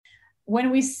when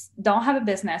we don't have a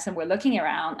business and we're looking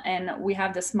around and we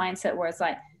have this mindset where it's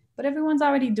like, but everyone's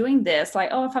already doing this. Like,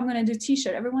 oh, if I'm going to do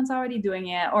t-shirt, everyone's already doing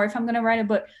it. Or if I'm going to write a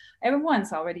book,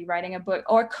 everyone's already writing a book.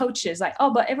 Or coaches, like,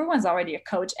 oh, but everyone's already a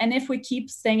coach. And if we keep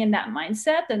staying in that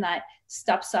mindset, then that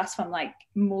stops us from like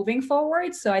moving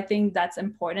forward. So I think that's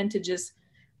important to just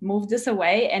move this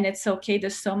away. And it's okay.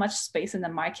 There's so much space in the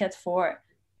market for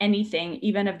anything,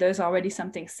 even if there's already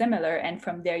something similar. And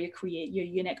from there, you create your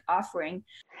unique offering.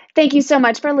 Thank you so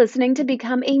much for listening to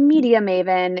Become a Media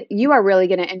Maven. You are really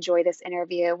going to enjoy this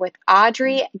interview with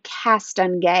Audrey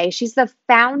Castonguay. She's the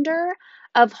founder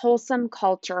of Wholesome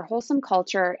Culture. Wholesome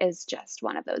Culture is just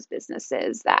one of those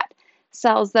businesses that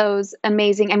sells those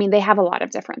amazing, I mean, they have a lot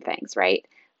of different things, right?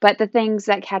 But the things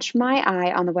that catch my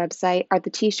eye on the website are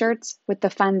the t-shirts with the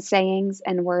fun sayings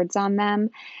and words on them.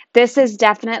 This is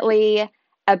definitely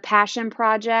a passion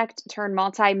project turned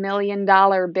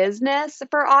multi-million-dollar business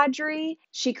for Audrey.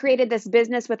 She created this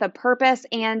business with a purpose,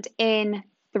 and in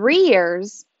 3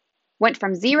 years went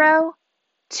from 0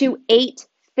 to 8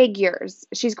 figures.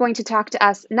 She's going to talk to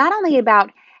us not only about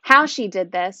how she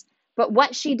did this, but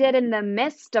what she did in the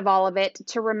midst of all of it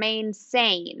to remain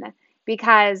sane.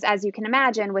 Because as you can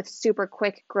imagine, with super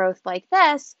quick growth like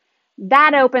this,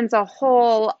 that opens a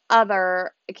whole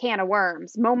other can of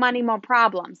worms. More money, more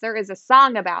problems. There is a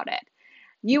song about it.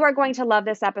 You are going to love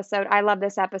this episode. I love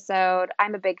this episode.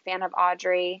 I'm a big fan of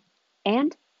Audrey.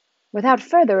 And without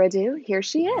further ado, here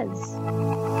she is.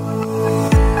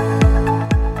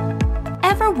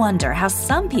 Ever wonder how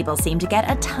some people seem to get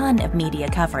a ton of media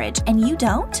coverage and you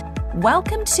don't?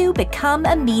 Welcome to Become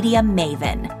a Media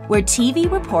Maven, where TV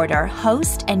reporter,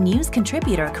 host, and news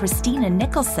contributor Christina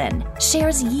Nicholson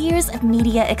shares years of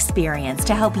media experience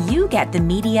to help you get the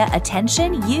media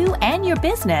attention you and your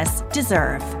business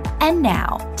deserve. And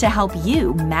now, to help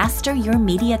you master your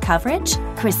media coverage,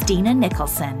 Christina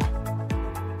Nicholson.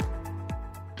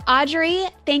 Audrey,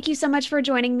 thank you so much for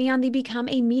joining me on the Become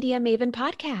a Media Maven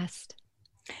podcast.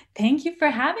 Thank you for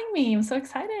having me. I'm so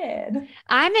excited.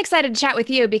 I'm excited to chat with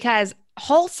you because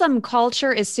Wholesome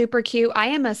Culture is super cute. I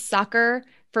am a sucker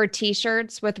for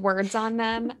t-shirts with words on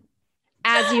them.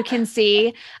 As you can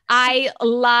see, I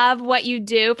love what you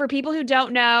do. For people who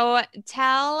don't know,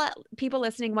 tell people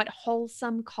listening what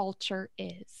Wholesome Culture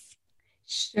is.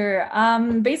 Sure.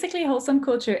 Basically, Wholesome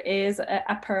Culture is an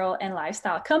apparel and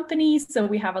lifestyle company. So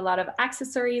we have a lot of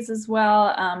accessories as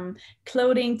well,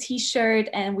 clothing, t-shirt,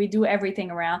 and we do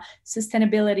everything around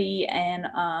sustainability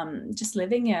and just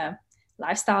living a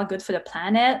lifestyle good for the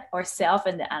planet, ourselves,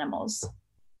 and the animals.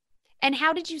 And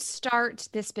how did you start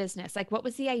this business? Like, what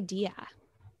was the idea?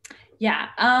 Yeah.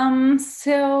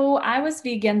 So I was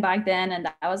vegan back then, and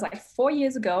that was like 4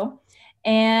 years ago.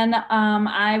 And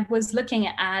I was looking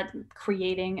at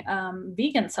creating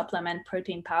vegan supplement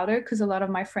protein powder because a lot of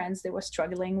my friends, they were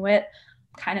struggling with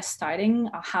kind of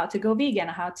starting how to go vegan,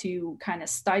 how to kind of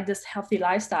start this healthy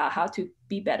lifestyle, how to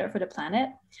be better for the planet.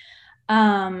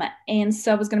 And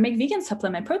so I was going to make vegan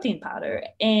supplement protein powder,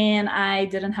 and I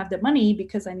didn't have the money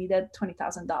because I needed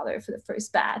 $20,000 for the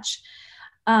first batch.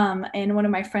 And one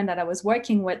of my friends that I was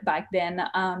working with back then,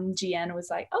 GN,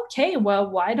 was like, okay, well,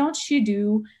 why don't you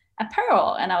do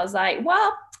apparel? And I was like,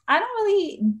 well, I don't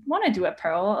really want to do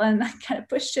apparel. And I kind of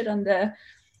pushed it on the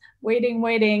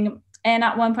waiting. And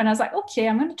at one point I was like, okay,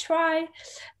 I'm going to try.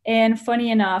 And funny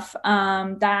enough,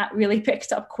 that really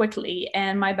picked up quickly.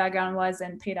 And my background was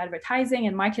in paid advertising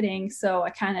and marketing. So I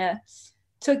kind of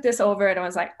took this over and I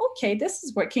was like, okay, this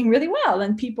is working really well.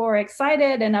 And people are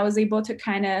excited. And I was able to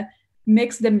kind of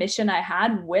mix the mission I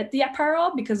had with the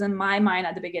apparel, because in my mind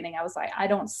at the beginning, I was like, I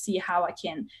don't see how I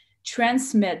can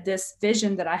transmit this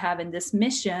vision that I have in this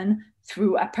mission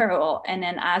through apparel. And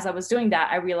then as I was doing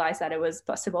that, I realized that it was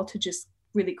possible to just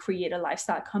really create a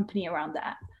lifestyle company around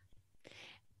that.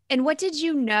 And what did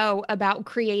you know about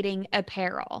creating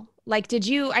apparel? Like,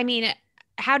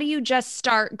 how do you just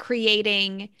start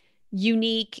creating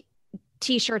unique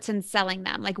t-shirts and selling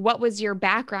them? Like, what was your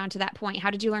background to that point? How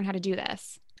did you learn how to do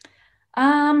this?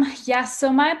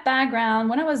 So my background,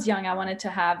 when I was young, I wanted to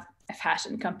have a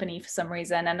fashion company for some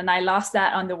reason. And then I lost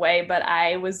that on the way, but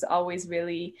I was always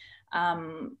really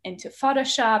into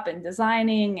Photoshop and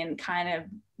designing, and kind of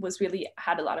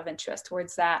had a lot of interest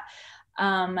towards that.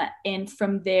 And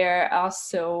from there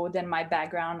also, then my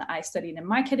background, I studied in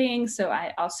marketing. So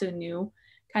I also knew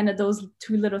kind of those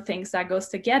two little things that goes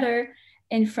together.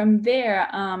 And from there,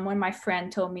 when my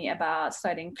friend told me about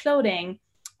starting clothing,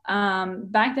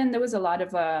 back then there was a lot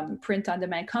of print on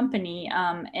demand company,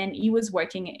 and he was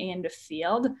working in the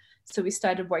field. So we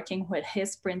started working with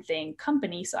his printing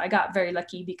company. So I got very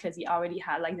lucky because he already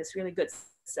had like this really good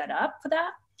setup for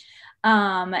that.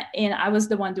 And I was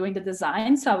the one doing the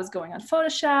design. So I was going on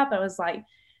Photoshop. I was like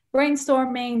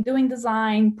brainstorming, doing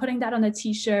design, putting that on a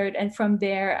t-shirt. And from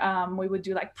there, we would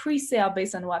do like pre-sale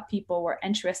based on what people were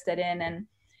interested in, and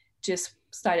just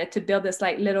started to build this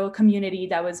like little community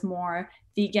that was more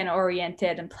vegan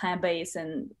oriented and plant-based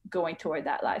and going toward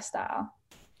that lifestyle.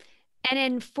 And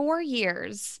in 4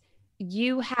 years,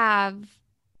 you have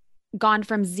gone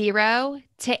from 0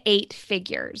 to 8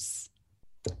 figures.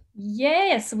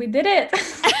 Yes, we did it.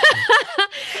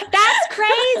 That's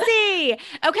crazy.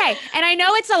 Okay. And I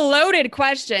know it's a loaded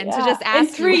question to just ask.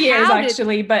 In 3 years,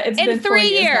 actually, but it's been 3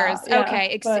 years. Yeah,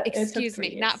 okay. Excuse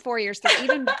me. Not 4 years.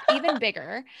 Even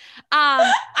bigger.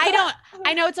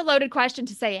 I know it's a loaded question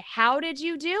to say, how did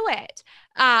you do it?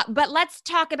 But let's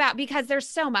talk about, because there's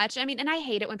so much. I mean, and I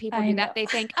hate it when people do that. They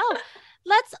think, oh,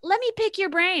 let me pick your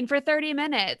brain for 30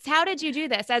 minutes. How did you do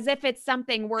this? As if it's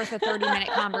something worth a 30-minute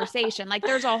conversation. Like,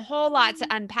 there's a whole lot to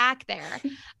unpack there.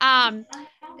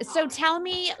 So tell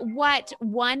me what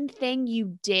one thing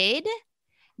you did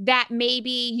that maybe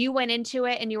you went into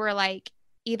it and you were like,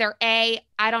 either A,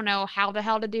 I don't know how the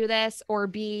hell to do this, or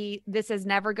B, this is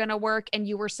never going to work, and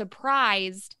you were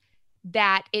surprised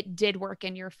that it did work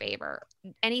in your favor.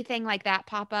 Anything like that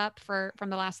pop up from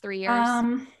the last 3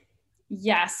 years?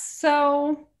 Yes.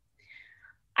 So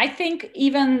I think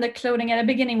even the clothing at the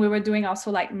beginning, we were doing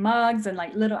also like mugs and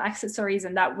like little accessories,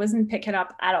 and that wasn't picking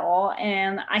up at all.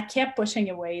 And I kept pushing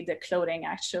away the clothing.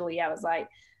 Actually, I was like,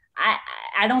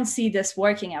 I don't see this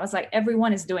working. I was like,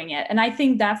 everyone is doing it. And I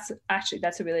think that's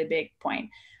a really big point.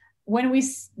 When we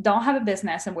don't have a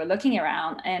business and we're looking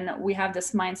around and we have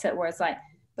this mindset where it's like,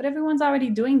 but everyone's already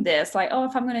doing this. Like, oh,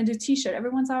 if I'm going to do t-shirt,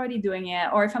 everyone's already doing it.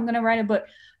 Or if I'm going to write a book,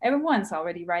 everyone's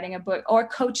already writing a book. Or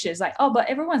coaches, like, oh, but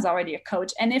everyone's already a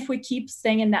coach. And if we keep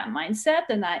staying in that mindset,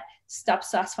 then that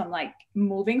stops us from like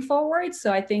moving forward.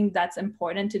 So I think that's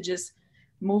important to just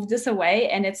move this away.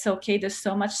 And it's okay. There's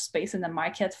so much space in the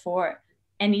market for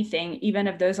anything, even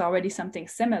if there's already something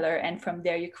similar. And from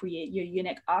there, you create your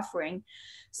unique offering.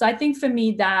 So I think for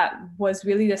me, that was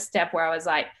really the step where I was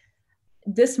like,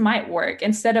 this might work,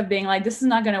 instead of being like, this is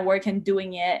not going to work, and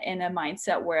doing it in a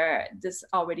mindset where this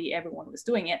already everyone was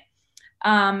doing it.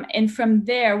 And from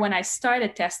there, when I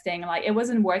started testing, like, it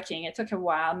wasn't working. It took a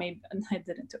while. Maybe it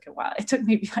didn't take a while. It took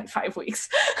maybe like 5 weeks.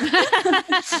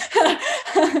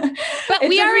 But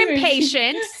we are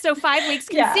impatient. So 5 weeks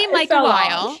can seem like a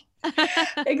while.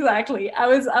 Exactly. I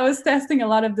was testing a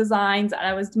lot of designs, and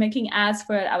I was making ads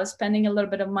for it. I was spending a little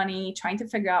bit of money trying to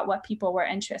figure out what people were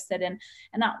interested in.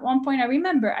 And at one point, I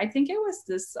remember, I think it was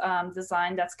this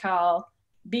design that's called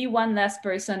 "Be One Less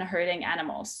Person Hurting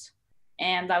Animals."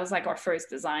 And that was like our first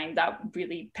design that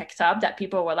really picked up, that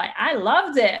people were like, I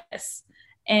love this.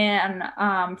 And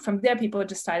from there, people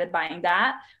just started buying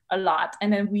that a lot.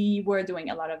 And then we were doing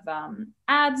a lot of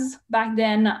ads back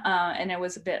then, and it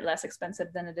was a bit less expensive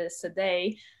than it is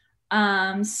today.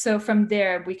 So from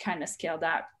there, we kind of scaled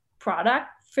that product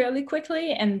fairly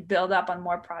quickly and build up on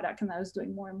more product. And I was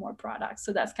doing more and more products.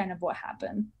 So that's kind of what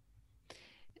happened.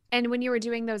 And when you were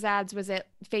doing those ads, was it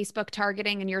Facebook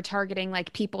targeting, and you're targeting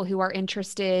like people who are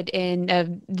interested in a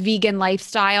vegan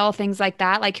lifestyle, things like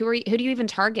that? Like, who do you even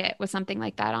target with something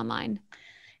like that online?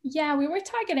 Yeah, we were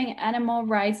targeting animal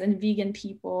rights and vegan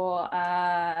people.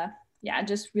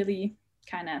 Just really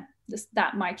kind of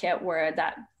that market where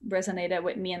that resonated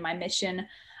with me and my mission,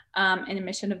 and the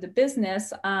mission of the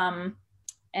business. And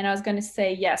I was going to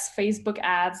say, yes, Facebook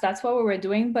ads, that's what we were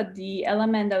doing. But the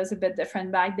element that was a bit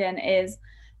different back then is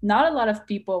not a lot of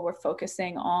people were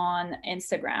focusing on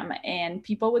Instagram, and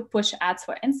people would push ads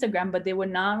for Instagram, but they would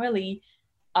not really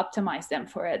optimize them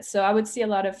for it. So I would see a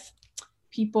lot of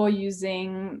people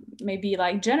using maybe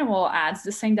like general ads,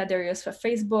 the same that they're used for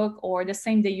Facebook, or the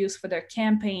same they use for their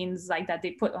campaigns, like that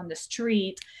they put on the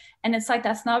street. And it's like,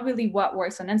 that's not really what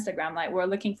works on Instagram. Like, we're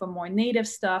looking for more native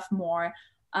stuff, more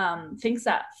things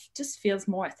that just feels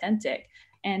more authentic.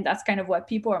 And that's kind of what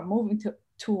people are moving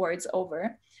towards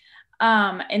over.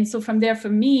 And so from there, for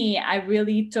me, I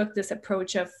really took this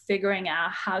approach of figuring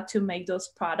out how to make those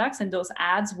products and those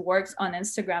ads work on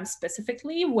Instagram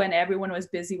specifically when everyone was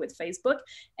busy with Facebook.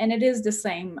 And it is the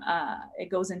same.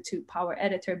 It goes into Power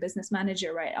Editor, Business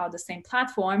Manager, right? All the same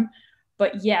platform.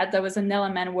 But yeah, there was an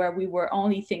element where we were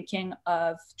only thinking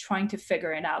of trying to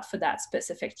figure it out for that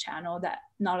specific channel that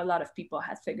not a lot of people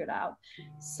had figured out.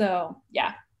 So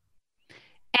yeah.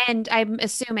 And I'm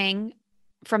assuming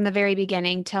from the very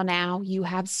beginning till now, you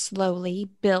have slowly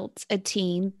built a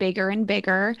team bigger and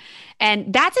bigger.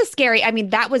 And that's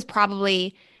that was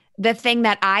probably the thing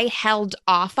that I held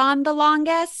off on the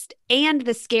longest, and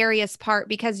the scariest part,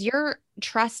 because you're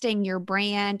trusting your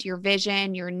brand, your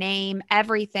vision, your name,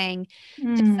 everything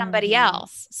to somebody Mm-hmm.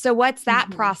 else. So what's that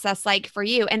Mm-hmm. process like for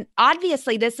you? And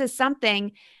obviously this is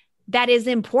something that is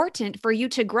important for you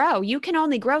to grow. You can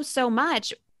only grow so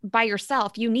much by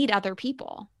yourself. You need other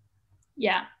people.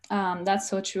 Yeah, that's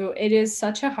so true. It is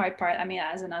such a hard part. I mean,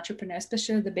 as an entrepreneur,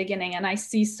 especially at the beginning, and I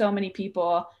see so many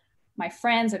people, my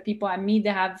friends or people I meet, they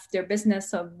have their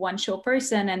business of one show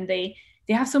person, and they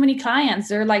have so many clients.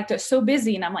 They're so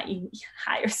busy, and I'm like, you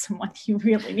hire someone. You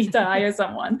really need to hire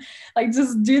someone. Like,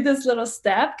 just do this little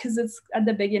step, because it's at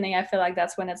the beginning. I feel like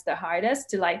that's when it's the hardest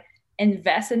to like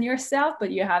invest in yourself,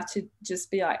 but you have to just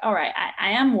be like, all right, I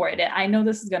am worth it. I know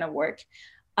this is gonna work.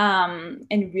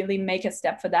 And really make a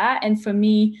step for that. And for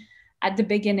me, at the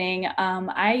beginning,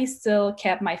 I still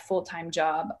kept my full-time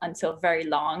job until very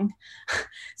long.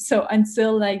 So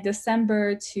until like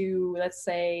December to, let's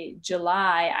say,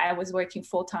 July, I was working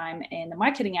full-time in a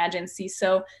marketing agency.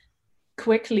 So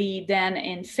quickly then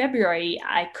in February,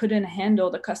 I couldn't handle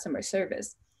the customer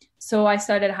service. So I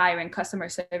started hiring customer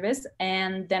service,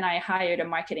 and then I hired a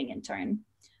marketing intern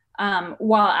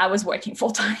while I was working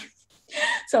full-time.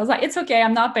 So I was like, it's okay.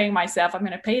 I'm not paying myself. I'm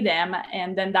going to pay them.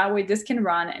 And then that way this can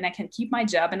run and I can keep my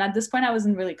job. And at this point, I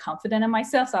wasn't really confident in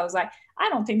myself. So I was like, I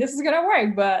don't think this is going to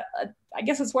work, but I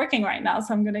guess it's working right now.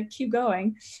 So I'm going to keep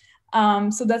going.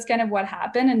 So that's kind of what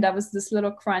happened. And that was this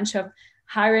little crunch of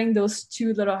hiring those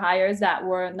 2 little hires that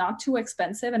were not too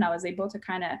expensive. And I was able to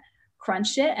kind of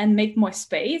crunch it and make more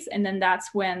space. And then that's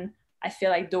when I feel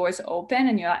like doors open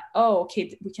and you're like, oh,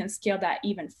 okay, we can scale that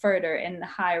even further in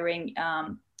hiring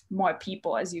more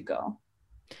people as you go.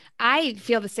 I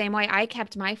feel the same way. I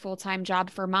kept my full-time job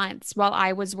for months while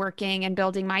I was working and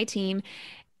building my team.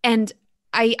 And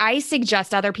I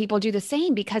suggest other people do the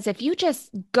same, because if you just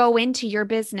go into your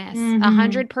business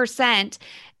 100%,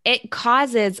 it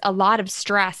causes a lot of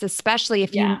stress, especially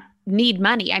if you need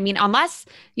money. I mean, unless,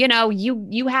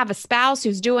 you have a spouse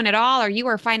who's doing it all, or you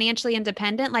are financially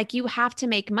independent, like you have to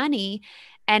make money.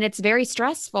 And it's very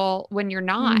stressful when you're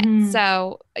not.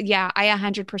 So yeah, I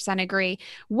 100% agree.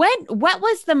 What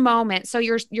was the moment? So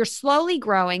you're slowly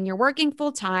growing, you're working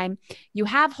full time, you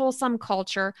have Wholesome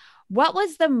Culture. What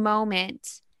was the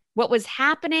moment? What was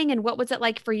happening? And what was it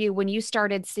like for you when you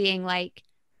started seeing like,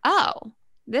 oh,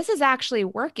 this is actually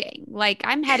working? Like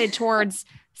I'm headed towards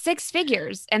 6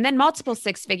 figures, and then multiple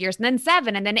 6 figures, and then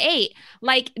 7, and then 8.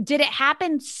 Like, did it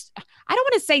happen? I don't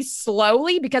want to say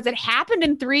slowly, because it happened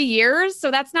in 3 years.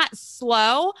 So that's not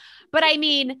slow, but I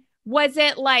mean, was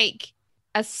it like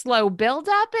a slow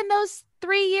buildup in those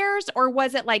 3 years, or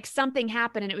was it like something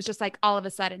happened and it was just like all of a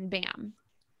sudden, bam?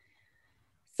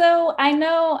 So I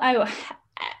know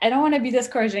I don't want to be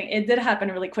discouraging. It did happen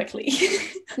really quickly.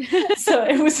 So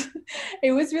it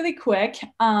was really quick.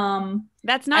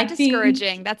 That's not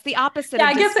discouraging. That's the opposite of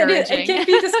I guess discouraging. It can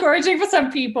be discouraging for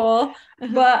some people,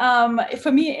 but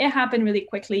for me, it happened really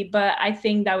quickly. But I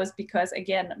think that was because,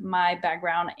 again, my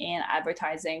background in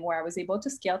advertising, where I was able to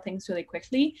scale things really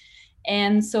quickly.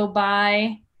 And so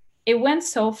it went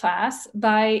so fast.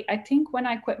 I think when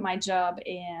I quit my job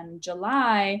in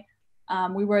July,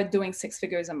 we were doing 6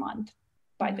 figures a month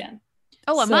by then.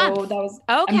 Oh, a month. That was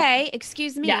okay.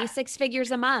 Excuse me. Yeah. 6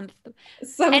 figures a month.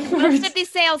 So and most of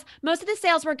the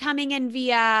sales were coming in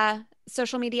via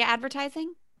social media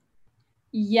advertising.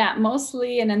 Yeah,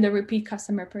 mostly. And then the repeat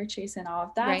customer purchase and all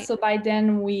of that. Right. So by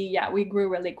then we grew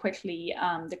really quickly,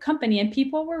 the company, and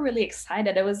people were really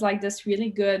excited. It was like this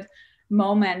really good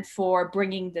moment for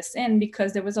bringing this in,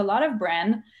 because there was a lot of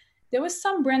there was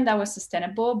some brand that was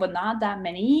sustainable, but not that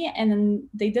many. And then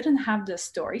they didn't have the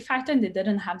story factor, and they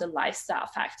didn't have the lifestyle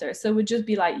factor. So it would just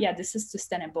be like, yeah, this is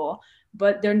sustainable,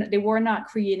 but they were not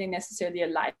creating necessarily a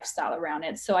lifestyle around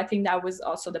it. So I think that was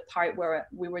also the part where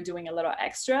we were doing a little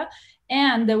extra.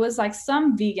 And there was like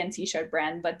some vegan t-shirt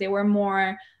brand, but they were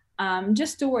more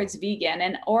just towards vegan.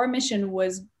 And our mission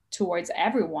was towards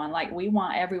everyone. Like, we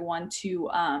want everyone to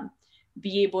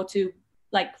be able to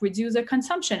like reduce their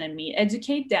consumption in meat,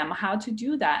 educate them how to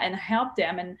do that, and help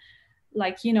them, and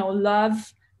like,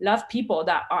 love people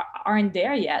that aren't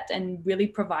there yet, and really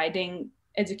providing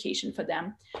education for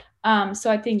them.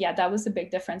 So I think, that was a big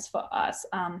difference for us.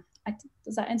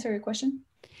 Does that answer your question?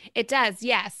 It does.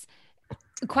 Yes.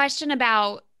 Question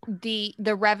about the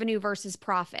revenue versus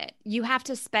profit. You have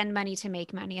to spend money to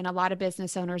make money. And a lot of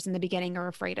business owners in the beginning are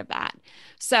afraid of that.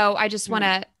 So I just want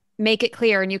to make it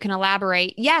clear, and you can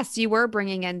elaborate. Yes, you were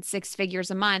bringing in 6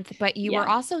 figures a month, but you were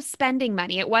also spending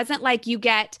money. It wasn't like you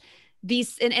get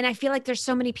these, and I feel like there's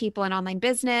so many people in online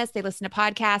business, they listen to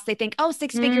podcasts, they think, oh,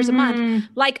 6 figures a month.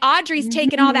 Like Audrey's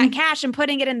taking all that cash and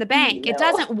putting it in the bank. No. It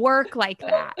doesn't work like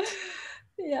that.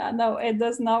 Yeah, no, it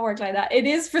does not work like that. It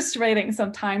is frustrating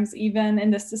sometimes, even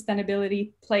in the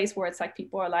sustainability place where it's like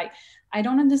people are like, I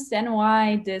don't understand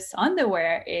why this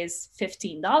underwear is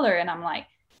 $15. And I'm like,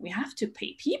 we have to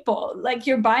pay people. Like,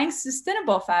 you're buying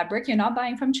sustainable fabric, you're not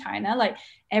buying from China. Like,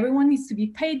 everyone needs to be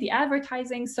paid, the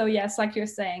advertising. So yes, like you're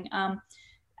saying,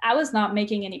 I was not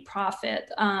making any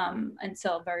profit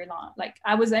until very long. Like,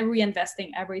 I was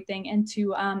reinvesting everything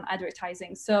into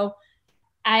advertising. So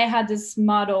I had this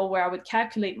model where I would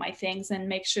calculate my things and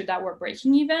make sure that we're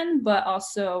breaking even, but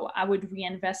also I would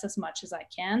reinvest as much as I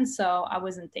can. So I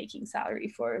wasn't taking salary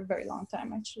for a very long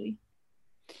time, actually.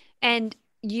 And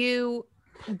you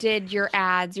did your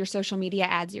ads, your social media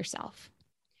ads yourself?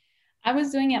 I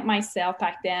was doing it myself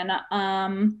back then.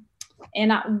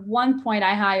 And at one point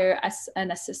I hired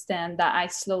an assistant that I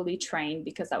slowly trained,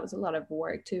 because that was a lot of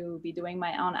work to be doing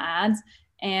my own ads,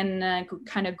 and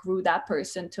kind of grew that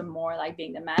person to more like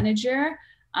being the manager.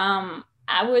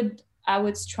 I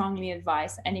would strongly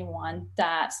advise anyone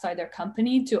that start their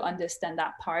company to understand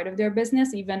that part of their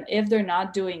business, even if they're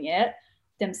not doing it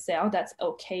themselves, that's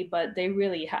okay, but they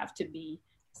really have to be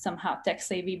somehow tech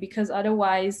savvy, because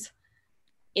otherwise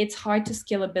it's hard to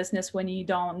scale a business when you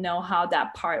don't know how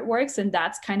that part works. And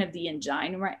that's kind of the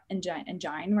engine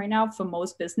right now for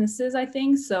most businesses, I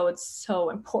think. So it's so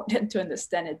important to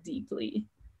understand it deeply.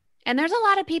 And there's a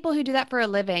lot of people who do that for a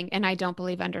living, and I don't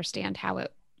believe understand how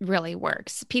it really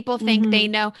works. People think they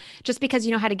know, just because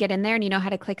you know how to get in there and you know how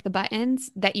to click the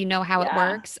buttons, that you know how it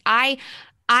works. I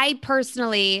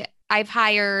personally, I've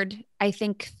hired, I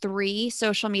think, 3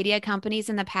 social media companies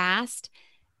in the past,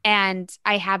 and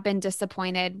I have been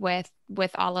disappointed with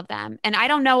all of them. And I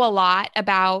don't know a lot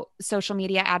about social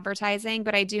media advertising,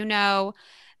 but I do know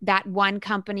that one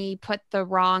company put the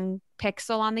wrong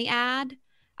pixel on the ad.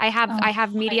 I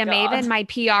have Media Maven, my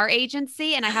PR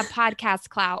agency, and I have Podcast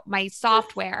Clout, my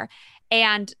software.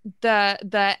 And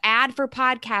the ad for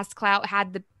Podcast Clout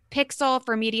had the pixel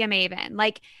for Media Maven.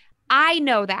 Like, I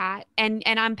know that, and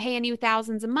I'm paying you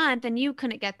thousands a month, and you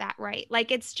couldn't get that right.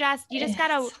 Like, it's just, you just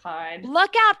gotta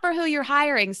look out for who you're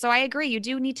hiring. So I agree, you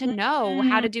do need to know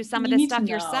how to do some of this stuff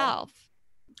yourself.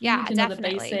 Yeah, definitely. Know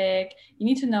the basic. You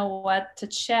need to know what to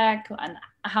check and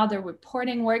how the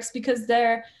reporting works, because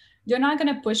they're not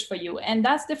going to push for you. And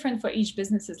that's different for each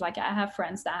businesses. Like, I have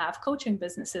friends that have coaching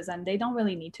businesses and they don't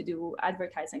really need to do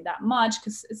advertising that much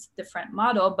because it's a different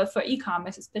model. But for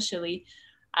e-commerce especially,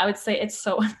 I would say it's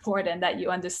so important that you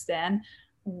understand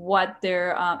what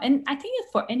they're, and I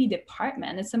think for any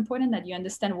department, it's important that you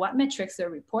understand what metrics they're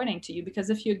reporting to you, because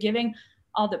if you're giving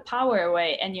all the power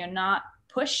away and you're not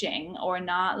pushing or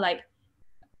not like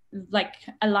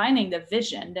aligning the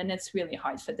vision, then it's really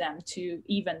hard for them to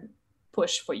even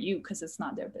push for you, because it's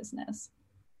not their business.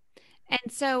 And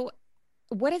so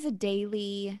what does a day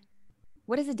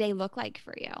look like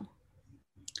for you?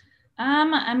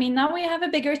 I mean, now we have a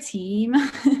bigger team.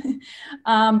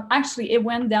 Actually, it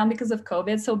went down because of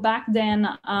COVID. So back then,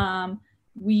 I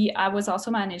was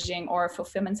also managing our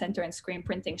fulfillment center and screen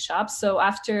printing shop. So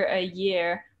after a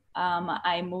year,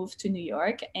 I moved to New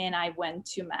York and I went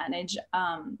to manage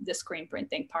the screen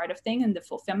printing part of thing and the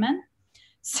fulfillment.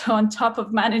 So on top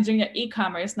of managing the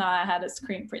e-commerce, now I had a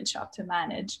screen print shop to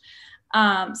manage.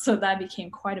 So that became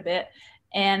quite a bit.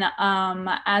 And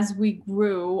as we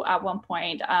grew, at one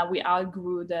point, we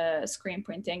outgrew the screen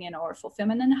printing in our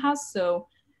fulfillment in-house. So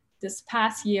this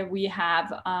past year, we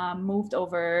have moved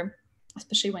over,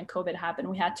 especially when COVID happened,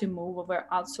 we had to move over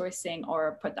outsourcing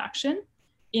our production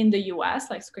in the US,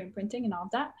 like screen printing and all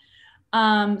of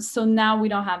that. So now we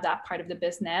don't have that part of the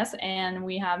business, and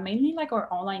we have mainly like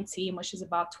our online team, which is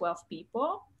about 12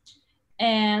 people.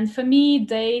 And for me,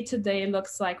 day to day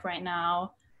looks like right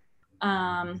now,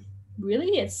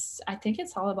 really I think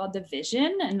it's all about the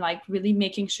vision and like really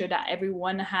making sure that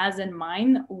everyone has in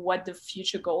mind what the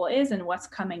future goal is and what's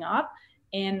coming up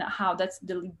and how that's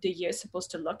the year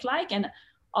supposed to look like. And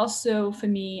also for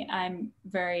me, I'm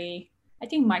very, I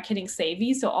think, marketing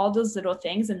savvy. So all those little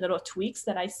things and little tweaks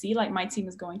that I see, like my team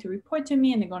is going to report to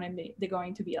me and they're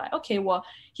going to be like, okay, well,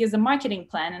 here's the marketing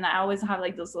plan. And I always have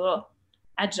like those little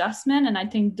adjustment. And I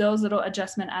think those little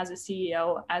adjustment as a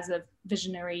CEO, as a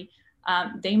visionary,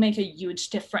 they make a huge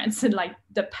difference in like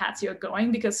the path you're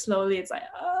going, because slowly it's like,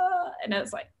 and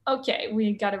it's like, okay,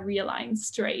 we got to realign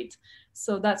straight.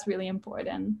 So that's really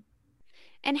important.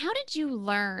 And how did you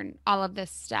learn all of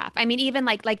this stuff? I mean, even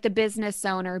like the business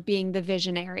owner being the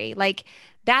visionary, like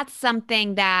that's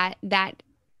something that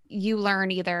you learn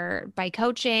either by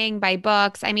coaching, by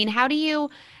books. I mean, how do you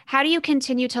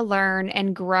continue to learn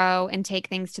and grow and take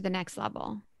things to the next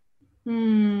level?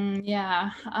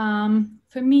 Yeah.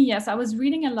 For me, yes, I was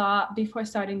reading a lot before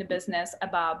starting the business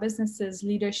about businesses,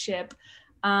 leadership.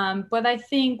 But I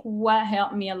think what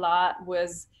helped me a lot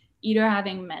was either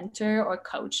having mentor or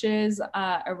coaches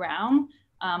around,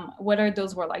 whether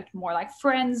those were like more like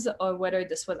friends or whether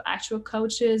this was actual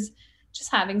coaches, just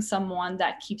having someone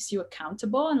that keeps you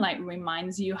accountable and like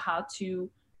reminds you how to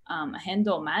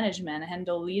handle management,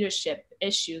 handle leadership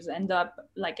issues, end up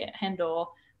like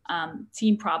handle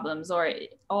team problems or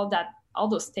all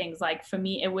those things. Like for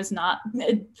me, it was not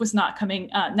coming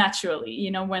naturally.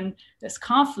 When there's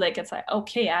conflict, it's like,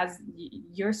 okay, as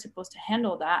you're supposed to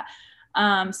handle that.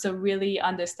 So really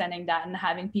understanding that and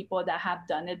having people that have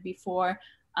done it before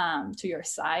to your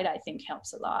side, I think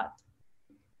helps a lot.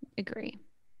 Agree.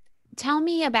 Tell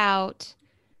me about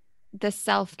the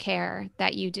self-care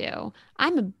that you do.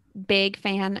 I'm a big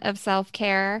fan of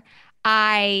self-care.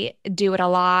 I do it a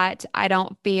lot. I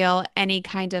don't feel any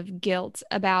kind of guilt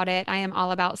about it. I am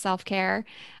all about self-care.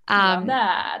 Love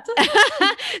that.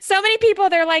 So many people,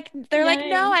 they're like, Yay.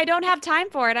 no, I don't have time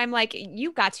for it. I'm like,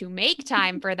 you've got to make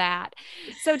time for that.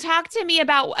 So talk to me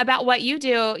about what you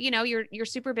do. You're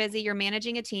super busy, you're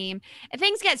managing a team, and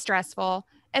things get stressful,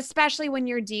 especially when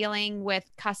you're dealing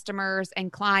with customers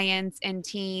and clients and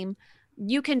team.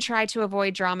 You can try to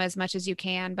avoid drama as much as you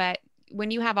can, but when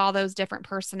you have all those different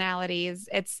personalities,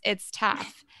 it's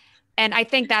tough. And I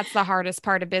think that's the hardest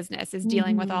part of business is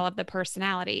dealing with all of the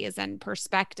personalities and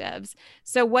perspectives.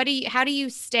 So how do you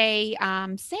stay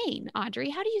sane, Audrey?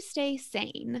 How do you stay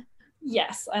sane?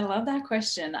 Yes, I love that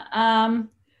question.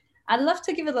 I'd love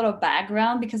to give a little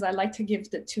background because I like to give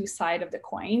the two side of the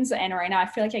coins. And right now I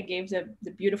feel like I gave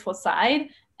the beautiful side,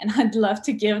 and I'd love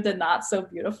to give the not so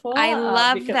beautiful. I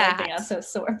love because that. I think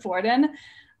that's so important.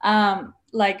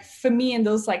 Like for me in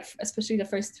those, like, especially the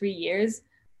first 3 years,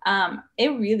 it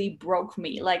really broke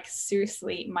me. Like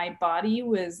seriously, my body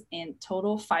was in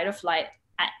total fight or flight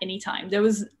at any time.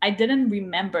 I didn't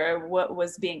remember what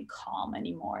was being calm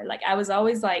anymore. Like I was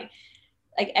always like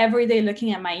every day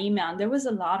looking at my email, and there was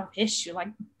a lot of issue, like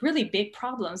really big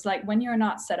problems. Like when you're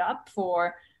not set up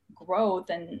for growth,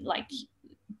 and like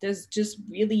there's just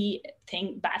really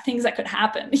bad things that could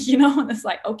happen, and it's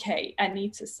like, okay, I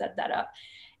need to set that up.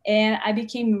 And I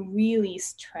became really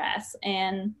stressed.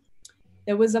 And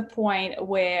there was a point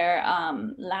where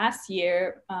last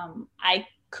year I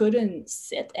couldn't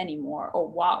sit anymore or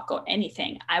walk or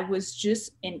anything. I was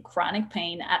just in chronic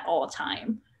pain at all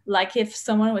time, like if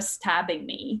someone was stabbing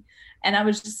me. And I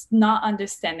was just not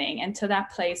understanding, and to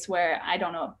that place where, I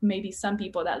don't know, maybe some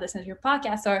people that listen to your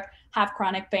podcast or have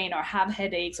chronic pain or have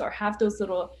headaches or have those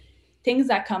little things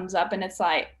that comes up. And it's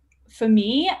like, for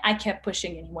me, I kept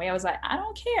pushing anyway. I was like, I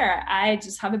don't care. I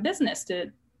just have a business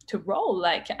to roll.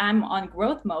 Like I'm on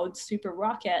growth mode, super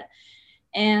rocket.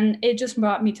 And it just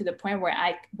brought me to the point where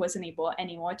I wasn't able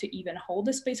anymore to even hold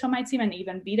the space for my team and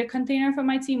even be the container for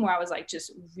my team, where I was like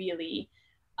just really,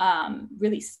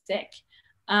 really sick.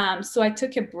 So I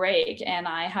took a break and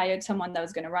I hired someone that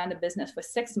was going to run the business for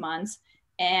 6 months.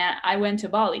 And I went to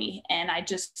Bali and I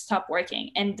just stopped working.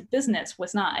 And the business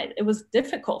it was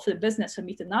difficult for the business for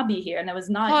me to not be here. And it was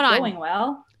not going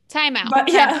well. Time out.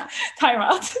 But yeah, time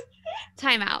out.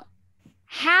 Time out.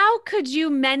 How could you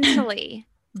mentally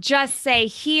just say,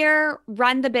 here,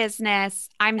 run the business,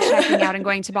 I'm checking out and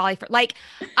going to Bali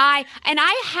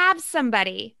I have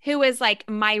somebody who is like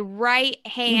my right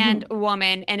hand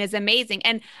woman and is amazing.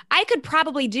 And I could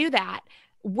probably do that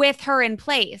with her in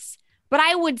place, but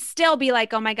I would still be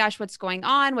like, oh my gosh, what's going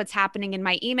on? What's happening in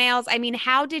my emails? I mean,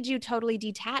 how did you totally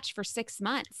detach for 6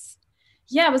 months?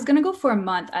 Yeah, I was going to go for a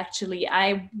month, actually.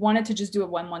 I wanted to just do a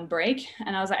 1-month break.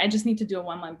 And I was like, I just need to do a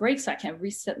 1-month break so I can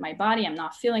reset my body. I'm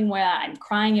not feeling well. I'm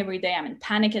crying every day. I'm in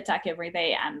panic attack every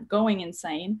day. I'm going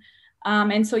insane.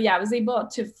 And so, yeah, I was able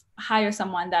to hire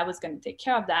someone that was going to take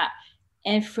care of that.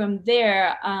 And from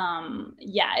there,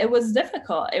 it was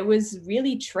difficult. It was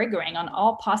really triggering on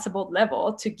all possible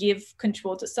level to give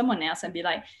control to someone else and be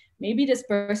like, maybe this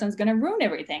person's going to ruin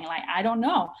everything. Like, I don't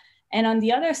know. And on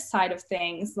the other side of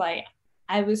things, like,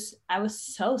 I was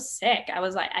so sick. I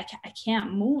was like, I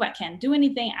can't move. I can't do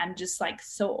anything. I'm just like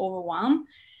so overwhelmed.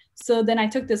 So then I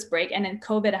took this break, and then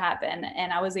COVID happened,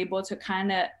 and I was able to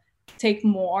kind of take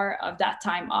more of that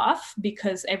time off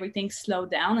because everything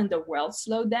slowed down and the world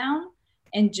slowed down,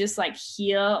 and just like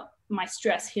heal my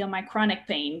stress, heal my chronic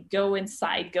pain, go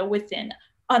inside, go within,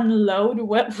 unload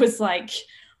what was like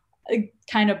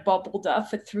kind of bubbled up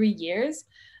for 3 years.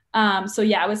 So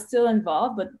yeah, I was still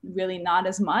involved, but really not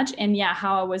as much. And yeah,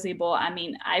 how I was able,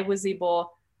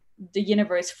 the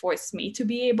universe forced me to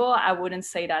be able. I wouldn't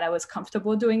say that I was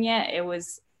comfortable doing it. It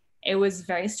was it was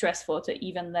very stressful to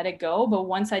even let it go. But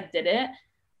once I did it,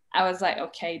 I was like,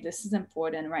 okay, this is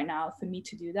important right now for me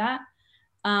to do that.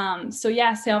 So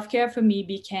yeah, self-care for me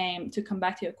became, to come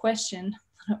back to your question,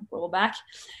 roll back,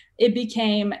 it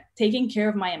became taking care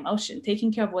of my emotion,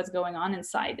 taking care of what's going on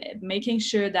inside it, making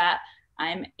sure that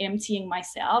I'm emptying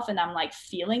myself and I'm like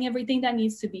feeling everything that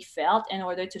needs to be felt in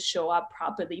order to show up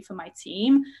properly for my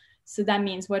team. So that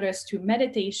means whether it's through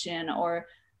meditation or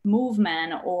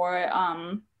movement or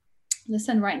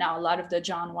listen, right now, a lot of the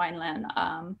John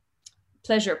Wineland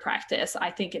pleasure practice,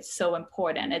 I think it's so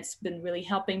important. It's been really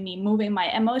helping me moving my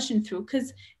emotion through,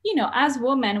 because, you know, as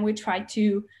women, we try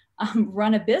to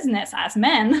run a business as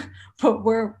men, but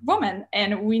we're women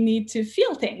and we need to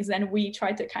feel things, and we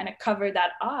try to kind of cover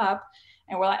that up,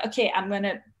 and we're like, okay, I'm going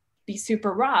to be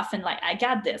super rough and like, I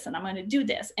got this and I'm going to do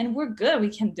this, and we're good, we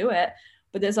can do it.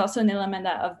 But there's also an element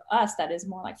of us that is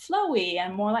more like flowy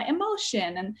and more like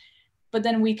emotion, but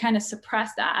then we kind of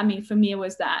suppress that. I mean, for me, it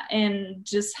was that, and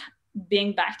just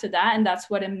being back to that. And that's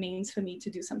what it means for me to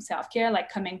do some self-care, like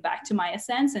coming back to my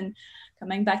essence and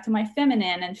coming back to my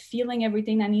feminine and feeling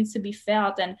everything that needs to be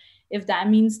felt. And if that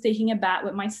means taking a bath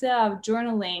with myself,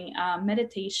 journaling,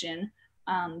 meditation,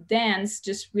 dance,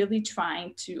 just really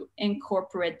trying to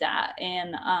incorporate that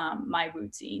in my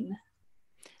routine.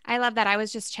 I love that. I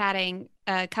was just chatting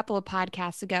a couple of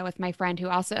podcasts ago with my friend who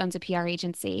also owns a PR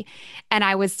agency. And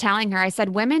I was telling her, I said,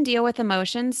 women deal with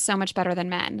emotions so much better than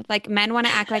men. Like, men want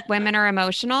to act like women are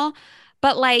emotional,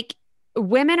 but like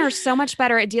women are so much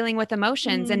better at dealing with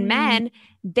emotions, and men,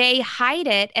 they hide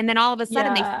it. And then all of a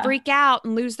sudden they freak out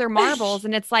and lose their marbles.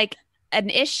 And it's like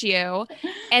an issue,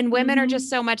 and women are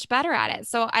just so much better at it.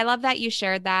 So I love that you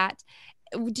shared that.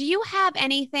 Do you have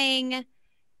anything,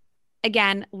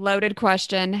 again, loaded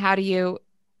question, how do you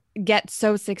get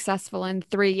so successful in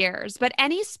 3 years, but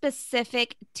any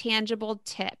specific tangible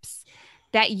tips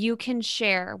that you can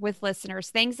share with listeners,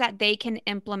 things that they can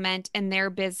implement in their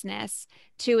business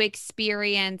to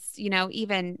experience, you know,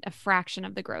 even a fraction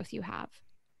of the growth you have?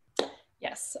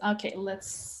 Yes. Okay.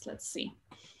 Let's see.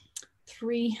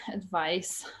 3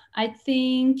 advice. I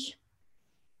think,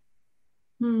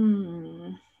 I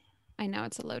know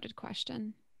it's a loaded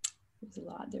question.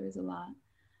 There is a lot.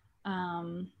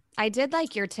 I did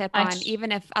like your tip on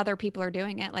even if other people are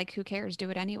doing it, like, who cares? Do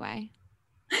it anyway.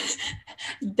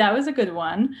 That was a good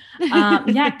one.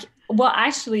 Yeah. Well,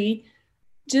 actually,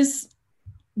 just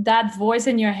that voice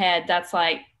in your head that's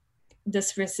like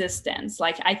this resistance.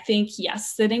 Like, I think,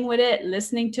 yes, sitting with it,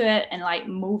 listening to it, and like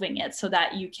moving it so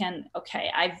that you can,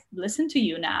 okay, I've listened to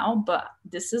you now, but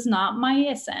this is not my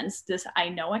essence. I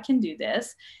know I can do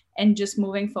this. And just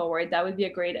moving forward, that would be a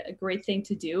great thing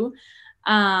to do.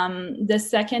 The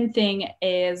second thing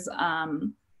is,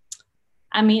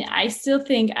 I mean, I still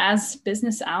think as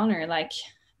business owner, like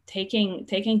taking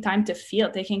time to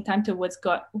feel, taking time to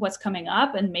what's coming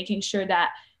up, and making sure that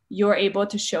you're able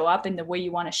to show up in the way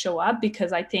you want to show up,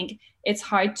 because I think it's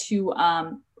hard to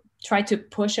try to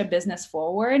push a business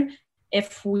forward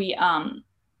if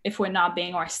we're not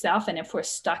being ourselves, and if we're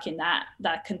stuck in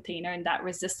that container and that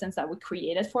resistance that we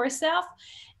created for ourselves.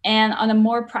 And on a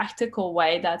more practical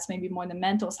way, that's maybe more the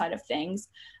mental side of things,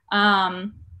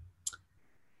 the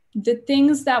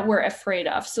things that we're afraid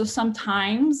of. So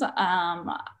sometimes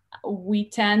we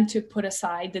tend to put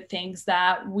aside the things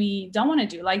that we don't want to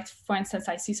do. Like, for instance,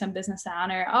 I see some business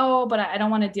owner, but I don't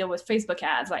want to deal with Facebook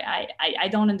ads. Like, I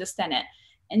don't understand it.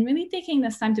 And really taking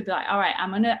this time to be like, all right,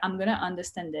 I'm gonna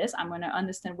understand this. I'm gonna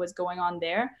understand what's going on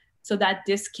there, so that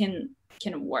this can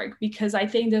work. Because I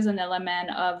think there's an element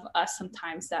of us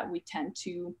sometimes that we tend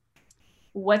to,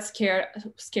 what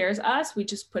scares us, we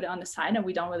just put it on the side and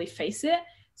we don't really face it.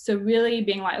 So really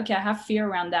being like, okay, I have fear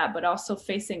around that, but also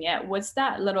facing it. What's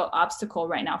that little obstacle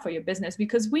right now for your business?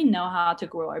 Because we know how to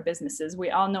grow our businesses. We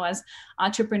all know, as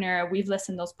entrepreneur, we've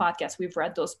listened to those podcasts, we've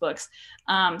read those books.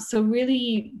 So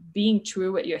really being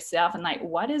true with yourself and like,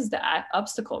 what is the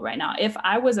obstacle right now? If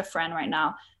I was a friend right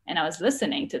now and I was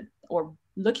listening to or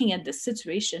looking at this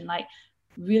situation, like,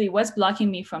 really, what's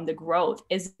blocking me from the growth?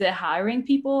 Is it hiring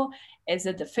people? Is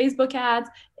it the Facebook ads?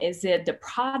 Is it the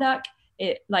product?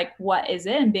 Like, what is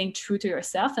it? And being true to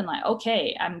yourself and like,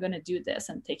 okay, I'm going to do this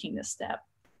and taking this step.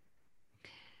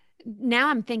 Now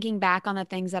I'm thinking back on the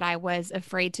things that I was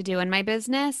afraid to do in my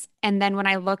business. And then when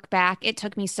I look back, it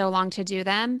took me so long to do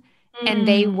them. And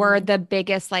they were the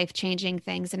biggest life-changing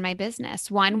things in my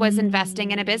business. One was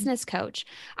investing in a business coach.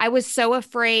 I was so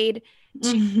afraid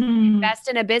to invest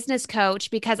in a business coach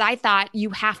because I thought you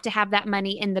have to have that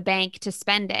money in the bank to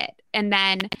spend it. And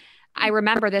then I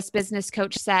remember this business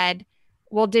coach said,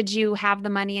 well, did you have the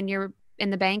money in in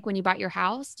the bank when you bought your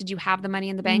house? Did you have the money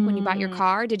in the bank when you bought your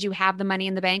car? Did you have the money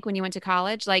in the bank when you went to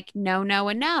college? Like, no, no,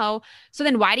 and no. So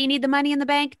then why do you need the money in the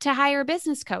bank to hire a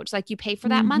business coach? Like, you pay for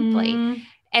that monthly.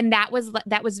 And that was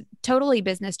totally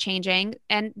business changing.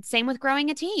 And same with growing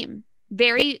a team.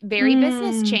 Very, very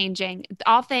business changing.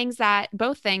 Both things that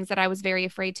I was very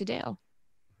afraid to do.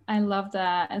 I love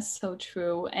that. It's so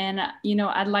true. And, you know,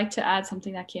 I'd like to add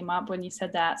something that came up when you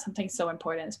said that, something so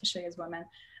important, especially as women.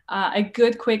 A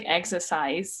good quick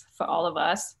exercise for all of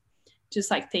us,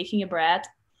 just like taking a breath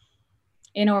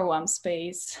in our womb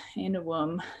space, in the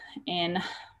womb, and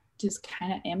just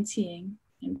kind of emptying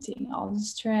all the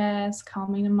stress,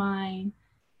 calming the mind,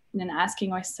 and then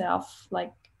asking ourselves,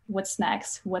 like, what's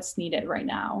next? What's needed right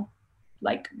now?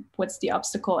 Like, what's the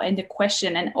obstacle? And the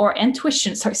question and or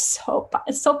intuitions are so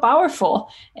powerful.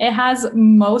 It has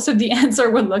most of the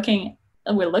answer we're looking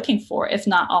for, if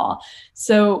not all.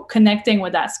 So connecting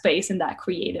with that space and that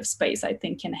creative space, I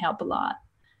think, can help a lot.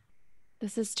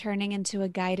 This is turning into a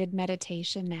guided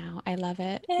meditation now. I love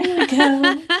it. There we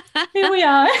go. Here we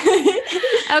are.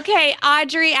 Okay,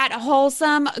 Audrey at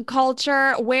Wholesome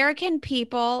Culture, where can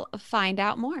people find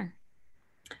out more?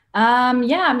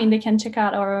 Yeah, I mean, they can check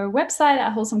out our website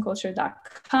at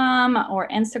wholesomeculture.com or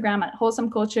Instagram at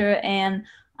wholesomeculture, and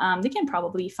they can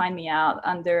probably find me out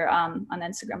under on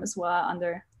Instagram as well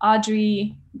under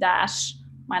Audrey dash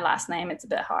my last name. It's a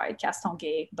bit hard,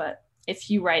 Castonguay, but if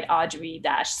you write Audrey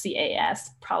dash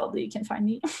CAS, probably you can find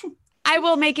me. I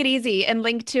will make it easy and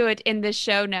link to it in the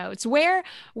show notes. Where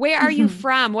are you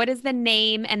from? What is the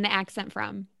name and the accent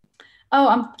from? Oh,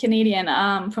 I'm Canadian.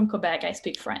 From Quebec. I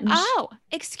speak French. Oh,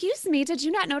 excuse me. Did you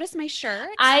not notice my shirt?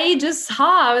 I just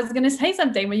saw. I was going to say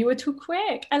something, but you were too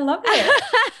quick. I love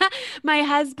it. My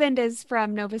husband is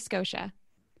from Nova Scotia.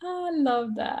 Oh, I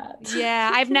love that.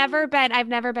 Yeah, I've never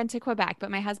been to Quebec, but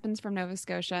my husband's from Nova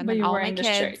Scotia, and but you're all wearing my this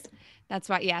kids. shirt. That's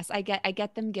why. Yes, I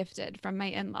get them gifted from my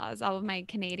in-laws, all of my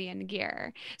Canadian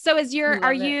gear. So all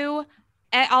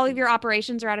of your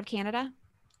operations are out of Canada?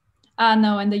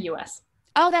 No, in the US.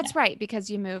 Oh, that's right, because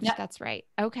you moved. Yeah. That's right.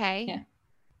 Okay. Yeah.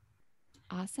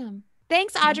 Awesome.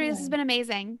 Thanks, Audrey. This has been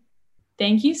amazing.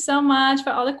 Thank you so much for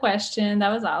all the questions. That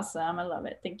was awesome. I love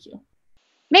it. Thank you.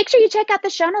 Make sure you check out the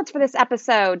show notes for this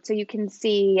episode so you can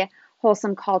see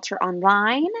Wholesome Culture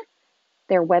online,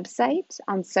 their website,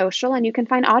 on social, and you can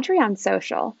find Audrey on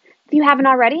social. If you haven't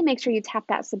already, make sure you tap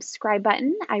that subscribe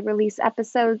button. I release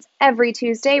episodes every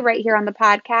Tuesday right here on the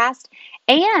podcast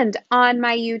and on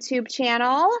my YouTube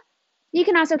channel. You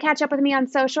can also catch up with me on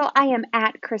social. I am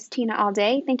at Christina All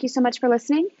Day. Thank you so much for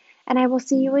listening, and I will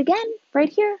see you again right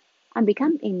here on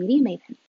Become a Media Maven.